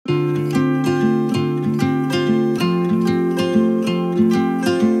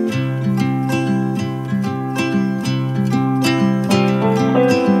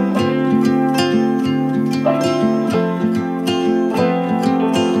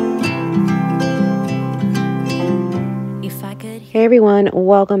Hey everyone,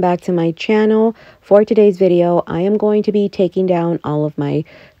 welcome back to my channel. For today's video, I am going to be taking down all of my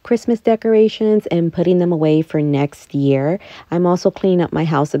Christmas decorations and putting them away for next year. I'm also cleaning up my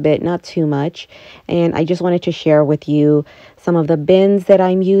house a bit, not too much. And I just wanted to share with you some of the bins that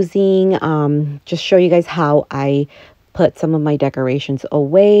I'm using, just show you guys how I put some of my decorations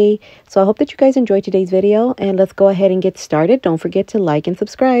away. So I hope that you guys enjoyed today's video, and let's go ahead and get started. Don't forget to like and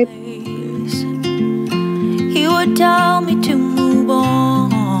subscribe. He would tell me to move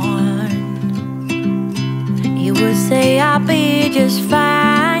on. He would say I'll be just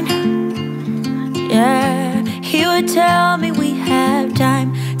fine. Yeah, he would tell me we have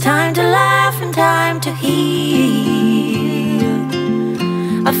time, time to laugh and time to heal.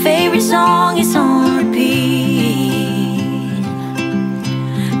 Our favorite song is on repeat,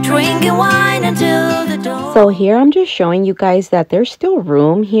 drinking wine until the dawn. So here I'm just showing you guys that there's still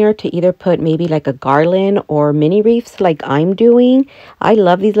room here to either put maybe like a garland or mini wreaths like I'm doing. I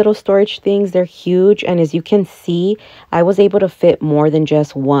love these little storage things. They're huge, and as you can see, I was able to fit more than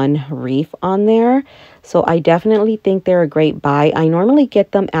just one wreath on there. So I definitely think they're a great buy. I normally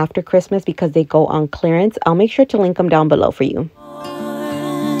get them after Christmas because they go on clearance. I'll make sure to link them down below for you.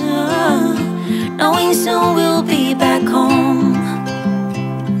 Knowing soon we'll be back home.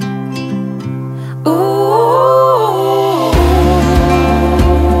 Ooh,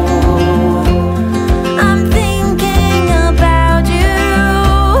 I'm thinking about you.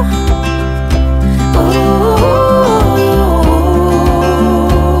 Ooh,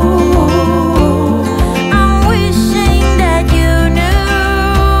 I'm wishing that you knew.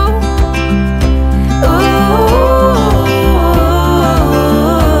 Ooh,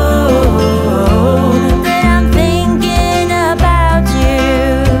 that I'm thinking about you.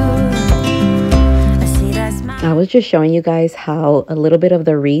 I was just showing you guys how a little bit of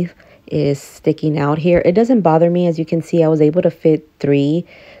the wreath is sticking out here. It doesn't bother me. As you can see, I was able to fit 3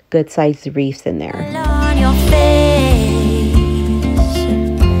 good sized wreaths in there. On your face,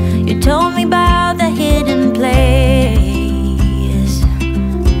 you told me about the hidden place,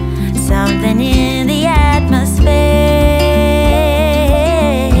 something in the atmosphere.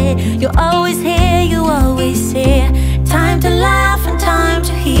 You're always here, you always here. Time to laugh and time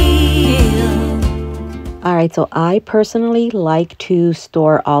to heal. All right, so I personally like to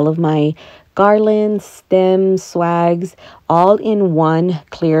store all of my garlands, stems, swags, all in one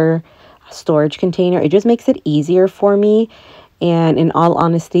clear storage container. It just makes it easier for me. And in all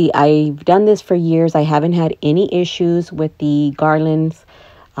honesty, I've done this for years. I haven't had any issues with the garlands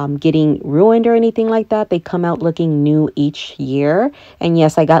getting ruined or anything like that. They come out looking new each year. And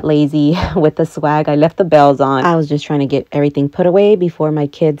yes, I got lazy with the swag. I left the bells on. I was just trying to get everything put away before my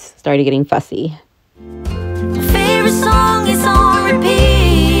kids started getting fussy. My favorite song is on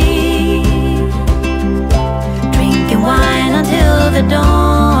repeat, drinking wine until the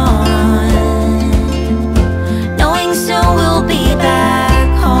dawn, knowing soon we'll be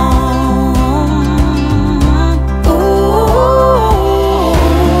back home. Ooh,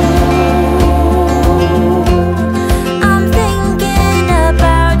 I'm thinking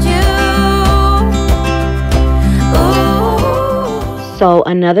about you. Ooh. So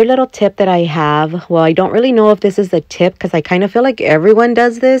another little tip that I have, well, I don't really know if this is a tip because I kind of feel like everyone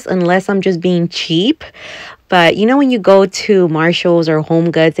does this unless I'm just being cheap. But you know, when you go to Marshall's or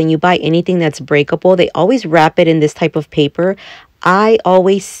Home Goods and you buy anything that's breakable, they always wrap it in this type of paper. I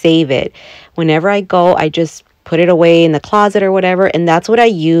always save it. Whenever I go, I just put it away in the closet or whatever. And that's what I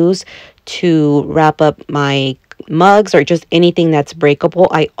use to wrap up my mugs or just anything that's breakable.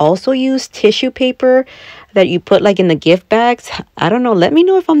 I also use tissue paper that you put like in the gift bags. I don't know. Let me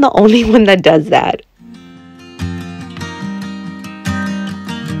know if I'm the only one that does that.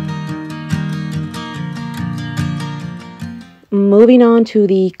 Moving on to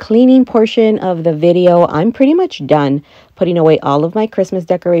the cleaning portion of the video, I'm pretty much done putting away all of my Christmas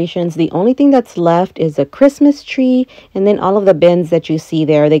decorations. The only thing that's left is a Christmas tree and then all of the bins that you see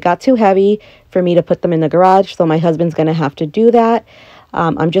there. They got too heavy for me to put them in the garage, so my husband's going to have to do that.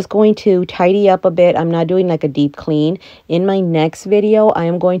 I'm just going to tidy up a bit. I'm not doing like a deep clean. In my next video, I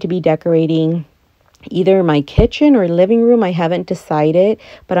am going to be decorating either my kitchen or living room. I haven't decided,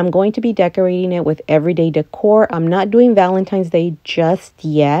 but I'm going to be decorating it with everyday decor. I'm not doing Valentine's Day just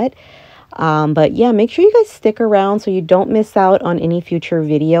yet. But yeah, make sure you guys stick around so you don't miss out on any future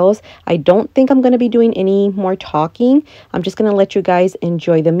videos. I don't think I'm going to be doing any more talking. I'm just going to let you guys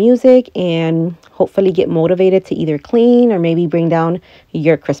enjoy the music and hopefully get motivated to either clean or maybe bring down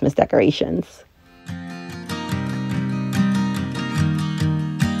your Christmas decorations.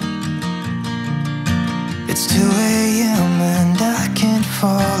 It's 2 a.m. and I can't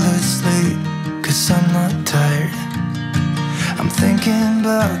fall asleep, 'cause I'm not tired. I'm thinking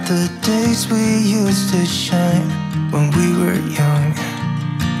about the days we used to shine when we were young.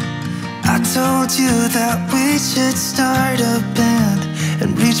 I told you that we should start a band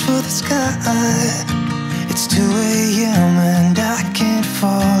and reach for the sky. It's 2 a.m. and I can't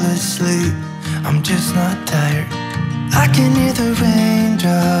fall asleep. I'm just not tired. I can hear the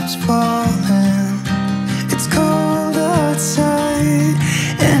raindrops falling. It's cold outside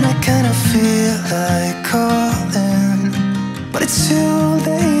and I kinda feel like calling, but it's too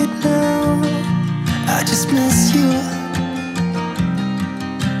late now. I just miss you.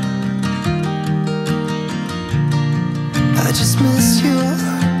 I just miss you.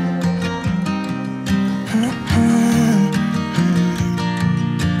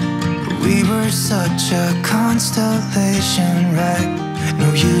 We were such a constellation, right? No,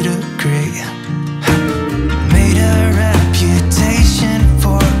 you'd agree. Made a reputation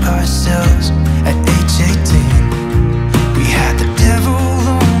for ourselves at age 18. We had the devil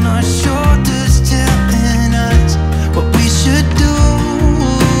on our shoulders telling us what we should do.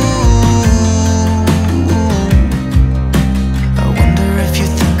 I wonder if you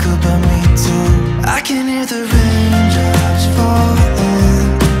think about me too. I can hear the raindrops falling.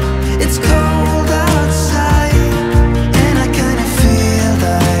 It's cold outside and I kinda feel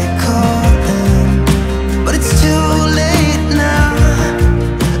like calling, but it's too late now.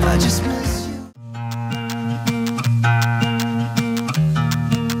 I just miss you.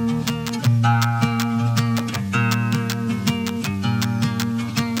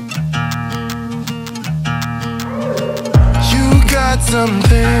 You got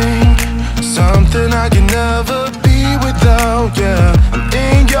something I can never be without, yeah. I'm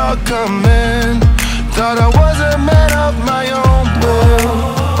in your command. Thought I was a man of my own will.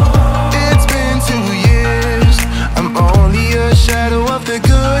 It's been 2 years. I'm only a shadow of the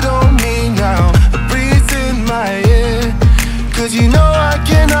good on me now. A breeze in my ear, 'cause you know I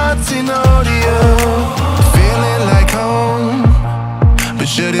cannot say no to you. Feeling like home, but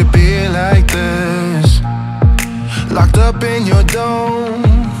should it be like this? Locked up in your dome,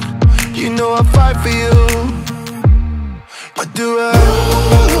 you know I fight for you. What do I?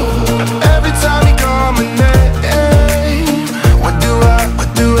 Every time you call my name, what do I?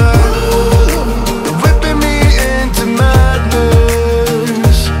 You're whipping me into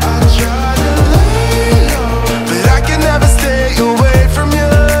madness. I try to lay low, but I can never stay away from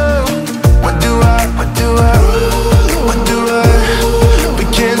you. What do I? We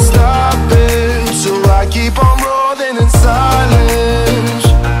can't stop it, so I keep on rolling in silence.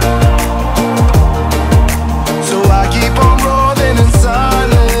 So I keep on rolling in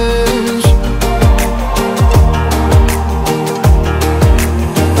silence.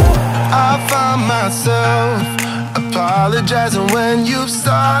 I find myself apologizing when you've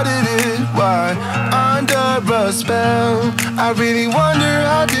started it. Why? Under a spell, I really wonder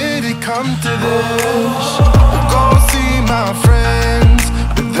how did it come to this?